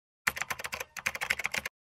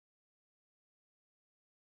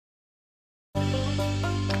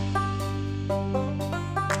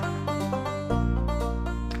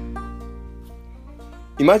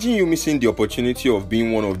Imagine you missing the opportunity of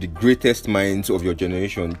being one of the greatest minds of your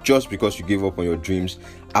generation just because you gave up on your dreams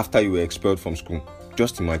after you were expelled from school.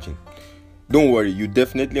 Just imagine. Don't worry, you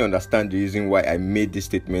definitely understand the reason why I made this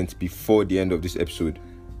statement before the end of this episode.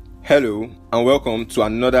 Hello and welcome to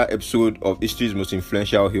another episode of History's Most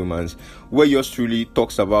Influential Humans, where yours truly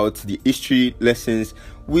talks about the history, lessons,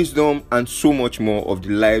 wisdom and so much more of the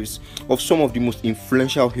lives of some of the most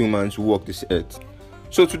influential humans who walk this earth.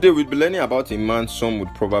 So today we'll be learning about a man some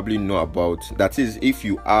would probably know about, that is if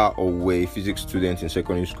you are or were a physics student in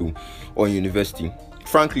secondary school or university.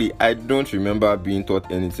 Frankly, I don't remember being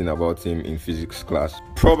taught anything about him in physics class,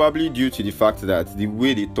 probably due to the fact that the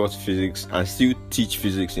way they taught physics and still teach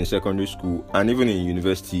physics in secondary school and even in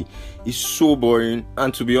university is so boring,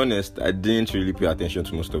 and to be honest, I didn't really pay attention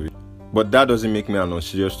to most of it. But that doesn't make me an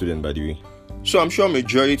unserious student, by the way. So I'm sure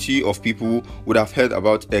majority of people would have heard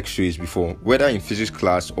about X-rays before, whether in physics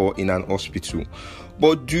class or in an hospital.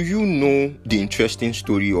 But do you know the interesting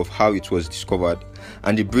story of how it was discovered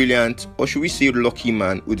and the brilliant, or should we say lucky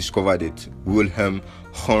man who discovered it, Wilchem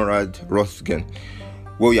Conrad Roentgen?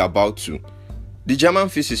 Well, you're about to. The German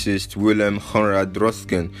physicist Wilhelm Conrad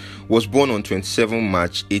Roentgen was born on 27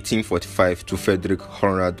 March 1845 to Friedrich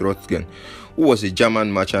Conrad Roentgen, who was a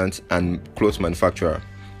German merchant and clothes manufacturer.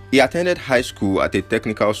 He attended high school at a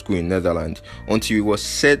technical school in Netherlands until he was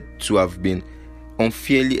said to have been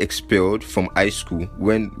unfairly expelled from high school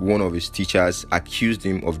when one of his teachers accused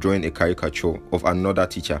him of drawing a caricature of another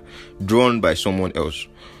teacher drawn by someone else.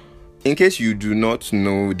 In case you do not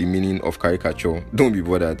know the meaning of caricature, don't be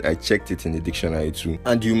bothered, I checked it in the dictionary too,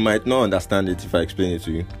 and you might not understand it if I explain it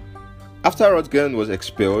to you. After Roentgen was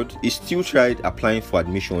expelled, he still tried applying for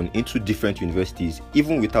admission into different universities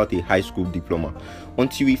even without a high school diploma,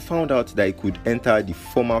 until he found out that he could enter the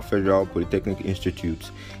former Federal Polytechnic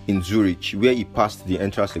Institute in Zurich, where he passed the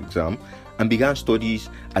entrance exam and began studies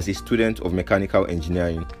as a student of mechanical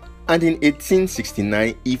engineering. And in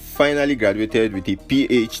 1869, he finally graduated with a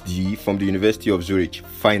PhD from the University of Zurich,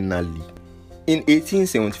 finally. In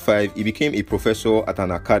 1875, he became a professor at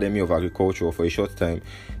an Academy of Agriculture for a short time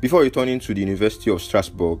before returning to the University of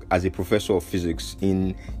Strasbourg as a professor of physics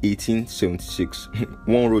in 1876.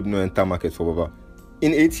 One road no enter market for Baba.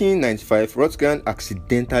 In 1895, Roentgen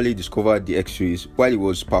accidentally discovered the X-rays while he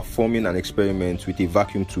was performing an experiment with a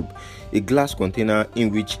vacuum tube, a glass container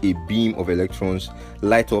in which a beam of electrons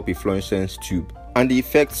light up a fluorescence tube, and the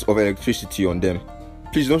effects of electricity on them.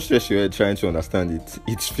 Please don't stress your head trying to understand it,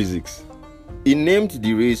 it's physics. He named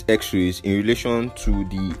the rays X-rays in relation to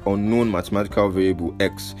the unknown mathematical variable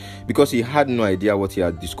X because he had no idea what he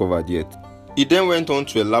had discovered yet. He then went on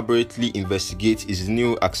to elaborately investigate his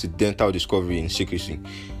new accidental discovery in secrecy.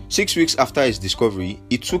 6 weeks after his discovery,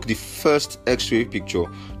 he took the first X-ray picture,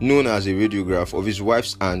 known as a radiograph, of his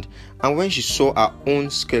wife's hand, and when she saw her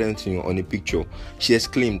own skeleton on a picture, she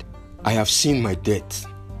exclaimed, "I have seen my death."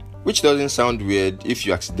 Which doesn't sound weird if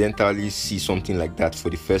you accidentally see something like that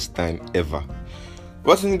for the first time ever.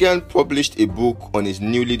 Roentgen published a book on his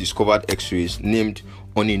newly discovered X-rays named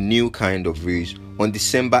On a New Kind of Rays on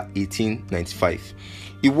December 1895.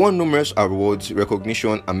 He won numerous awards,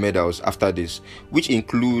 recognition and medals after this, which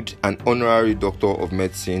include an honorary Doctor of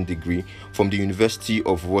Medicine degree from the University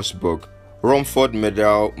of Würzburg, Rumford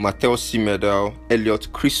Medal, Matteucci Medal, Elliott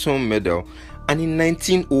Chisholm Medal, and in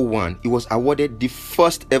 1901, he was awarded the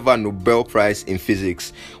first ever Nobel Prize in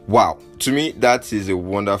Physics. Wow, to me, that is a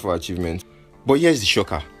wonderful achievement. But here's the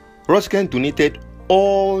shocker. Roentgen donated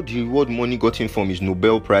all the reward money gotten from his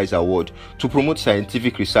Nobel Prize award to promote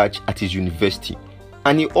scientific research at his university.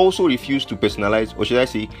 And he also refused to personalize, or should I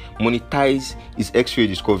say, monetize his X-ray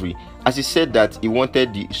discovery, as he said that he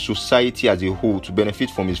wanted the society as a whole to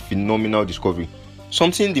benefit from his phenomenal discovery.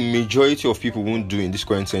 Something the majority of people won't do in this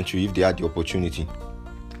current century if they had the opportunity.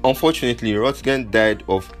 Unfortunately, Roentgen died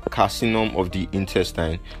of carcinoma of the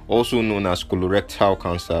intestine, also known as colorectal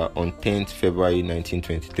cancer, on 10th February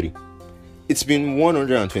 1923. It's been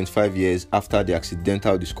 125 years after the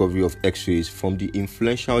accidental discovery of X-rays from the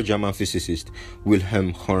influential German physicist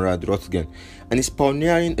Wilhelm Conrad Roentgen, and his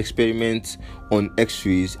pioneering experiment on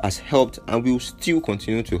X-rays has helped and will still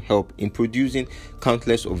continue to help in producing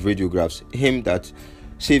countless of radiographs aimed at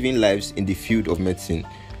saving lives in the field of medicine.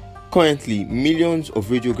 Currently, millions of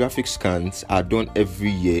radiographic scans are done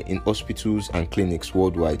every year in hospitals and clinics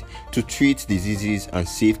worldwide to treat diseases and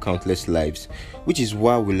save countless lives, which is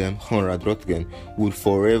why Wilhelm Conrad Roentgen will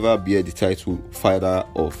forever bear the title Father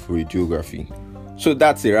of Radiography. So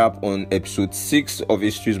that's a wrap on episode 6 of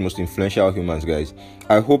History's Most Influential Humans, guys.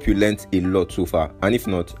 I hope you learnt a lot so far, and if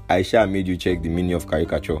not, I shall made you check the meaning of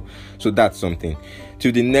caricature. So that's something.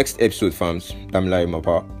 Till the next episode, fams, I'm Larry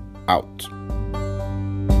Mapa, out.